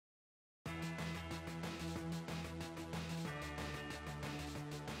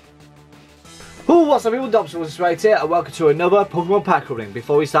What's up people, Dobbsyrules right here and welcome to another Pokemon pack opening.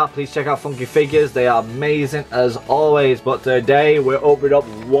 Before we start, please check out Funky Figures, they are amazing as always. But today we're opening up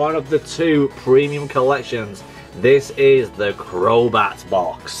one of the two premium collections. This is the Crobat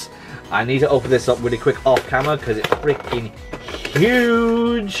box. I need to open this up really quick off camera because it's freaking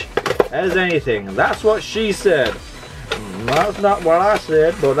huge as anything. That's what she said. That's not what I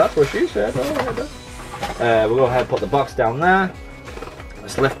said, but that's what she said. We'll go ahead and put the box down there.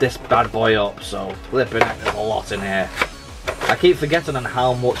 Let's lift this bad boy up. So flipping heck, there's a lot in here. I keep forgetting on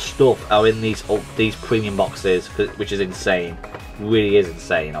how much stuff are in these premium boxes, which is insane. Really is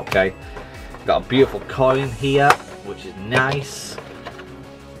insane. Okay, got a beautiful coin here, which is nice.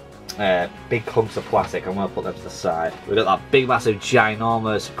 Big clumps of plastic. I'm gonna put them to the side. We've got that big, massive,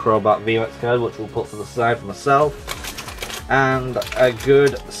 ginormous Crobat VMAX card, which we'll put to the side for myself, and a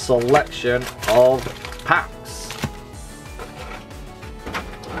good selection of packs.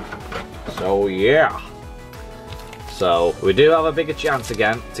 So yeah, so we do have a bigger chance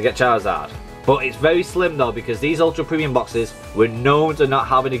again to get Charizard, but it's very slim though because these ultra premium boxes were known to not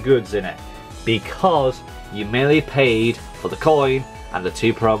have any goods in it because you merely paid for the coin and the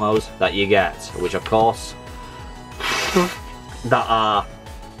two promos that you get, which of course that are,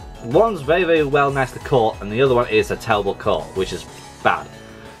 one's very well nicely cut and the other one is a terrible cut, which is bad.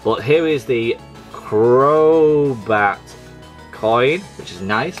 But here is the Crobat coin, which is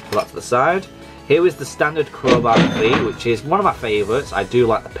nice. Put that to the side. Here is the standard Crobat V, which is one of my favourites. I do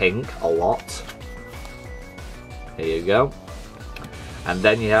like the pink a lot. Here you go. And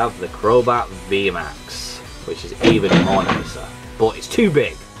then you have the Crobat VMAX, which is even more nicer, but it's too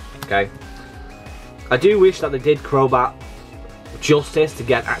big. Okay, I do wish that they did Crobat justice to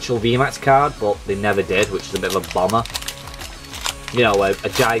get an actual VMAX card, but they never did, which is a bit of a bummer. You know, a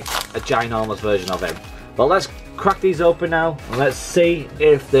ginormous version of him. But let's crack these open now and let's see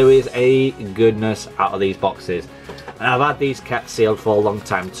if there is a goodness out of these boxes. And I've had these kept sealed for a long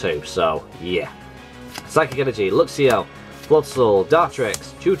time too, so yeah. Psychic Energy, Luxio, Floodsoul,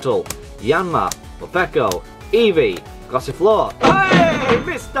 Dartrix, Chewtle, Yanma, Morpeko, Eevee, Gossifleur. Hey,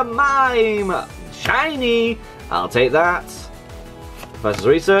 Mr. Mime! Shiny! I'll take that. Professor's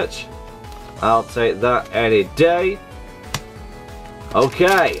Research. I'll take that any day.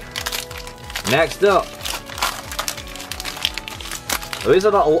 Okay. Next up.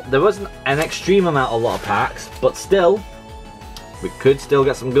 There wasn't an extreme amount of packs, but still, we could still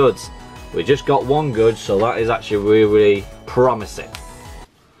get some goods. We just got one good, so that is actually really promising.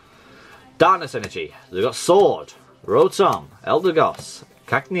 Darkness Energy. We've got Sword, Rotom, Eldegoss,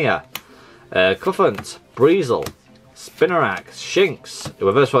 Cacnea, Cuffant, Breezel, Spinarak, Shinx, a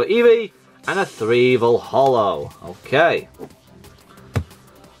Reverse Roll Eevee, and a Threevil Hollow. Okay.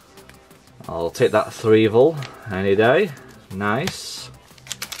 I'll take that Threevil any day. Nice.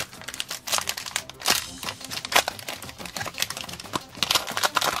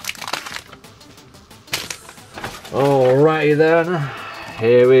 Alrighty then,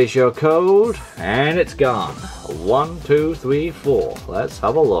 here is your code, and it's gone. 1, 2, 3, 4. Let's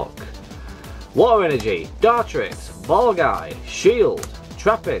have a look. Water Energy, Dartrix, Volguy, Shield,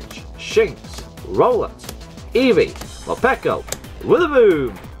 Trapinch, Shinx, Rowlet, Eevee, Morpeko,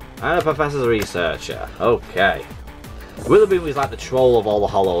 Witherbloom, and a Professor's Researcher. Okay. Witherbloom is like the troll of all the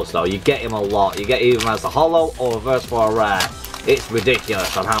hollows though. You get him a lot. You get him as a hollow or reverse for a rare. It's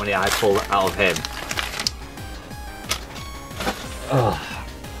ridiculous on how many I pulled out of him.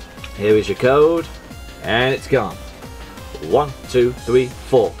 Here is your code, and it's gone. 1, 2, 3,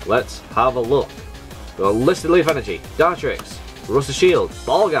 4. Let's have a look. We've got Listed Leaf Energy, Dartrix, Rusty Shield,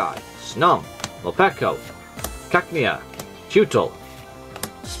 Volguy, Snom, Morpeko, Cacnea, Chewtle,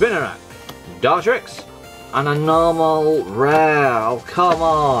 Spinarak, Dartrix, and a normal rare. Oh come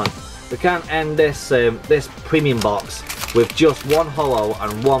on! We can't end this this premium box with just one hollow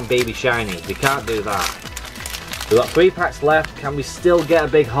and one baby shiny. We can't do that. We've got 3 packs left. Can we still get a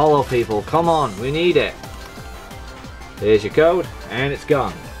big hollow, people? Come on, we need it. Here's your code, and it's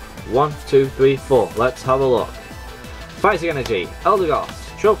gone. 1, 2, 3, 4. Let's have a look. Fighting Energy, Eldegoss,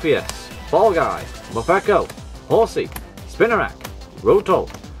 Tropius, Volguy, Morpeko, Horsey, Spinarak, Rotom,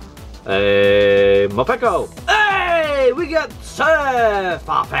 Morpeko. Hey, we got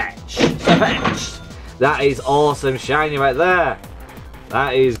Farfetch. That is awesome shiny right there.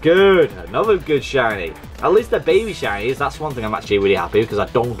 That is good. Another good shiny. At least the baby shinies. That's one thing I'm actually really happy with because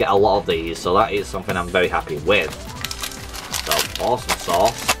I don't get a lot of these. So that is something I'm very happy with. So awesome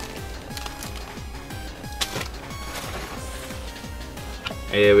sauce.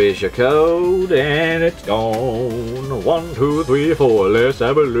 Here is your code and it's gone. 1, 2, 3, 4. Let's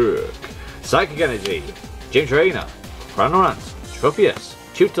have a look. Psychic Energy, Gym Trainer, Cranarant, Tropius,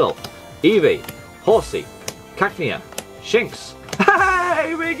 Chewtle, Eevee, Horsey, Cacnea, Shinx.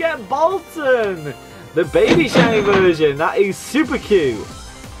 Hey, we get Bolton! The baby shiny version. That is super cute.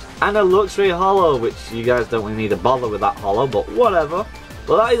 And a Luxury Holo, which you guys don't really need to bother with that holo, but whatever.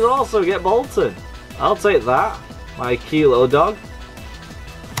 But that is also get Bolton. I'll take that. My cute little dog.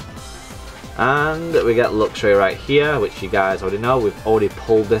 And we get Luxury right here, which you guys already know. We've already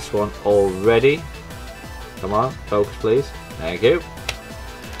pulled this one already. Come on, focus please. Thank you.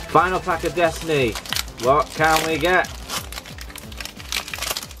 Final pack of Destiny. What can we get?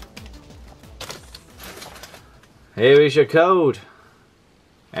 Here is your code.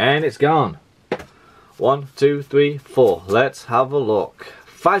 And it's gone. 1, 2, 3, 4. Let's have a look.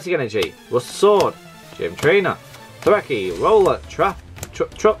 Fighting Energy, Rust Sword, Gym Trainer, Thwacky, Roller,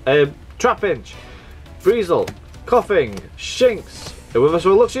 Trapinch, Breezel, Coughing, Shinx, a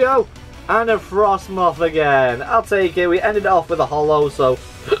Witherspoon Luxio, and a Frostmoth again. I'll take it. We ended it off with a holo, so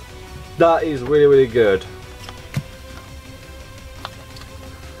that is really, really good.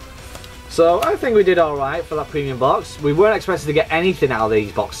 So I think we did alright for that premium box. We weren't expecting to get anything out of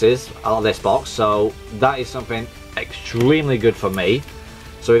these boxes, out of this box, so that is something extremely good for me.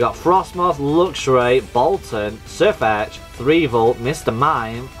 So we got Frostmoth, Luxray, Bolton, Surfetch, 3-Volt, Mr.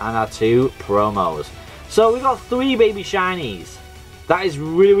 Mime, and our 2 promos. So we got 3 baby shinies. That is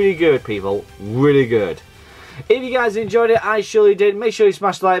really, really good, people. Really good. If you guys enjoyed it, I surely did. Make sure you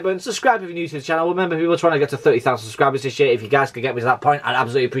smash the like button. Subscribe if you're new to the channel. Remember, people are trying to get to 30,000 subscribers this year. If you guys could get me to that point, I'd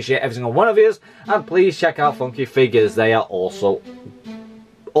absolutely appreciate every single one of you. And please check out Funky Figures. They are also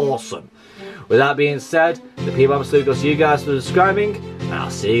awesome. With that being said, the people I'm still going to see you guys for subscribing. And I'll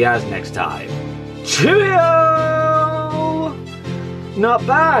see you guys next time. Cheerio! Not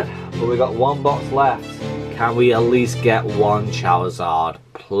bad. But we got 1 box left. Can we at least get 1 Charizard?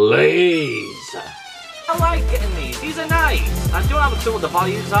 Please! I like getting these. These are nice. I don't have a clue what the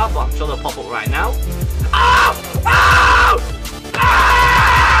values are, but I'm sure they'll pop up right now. Ah! Ah!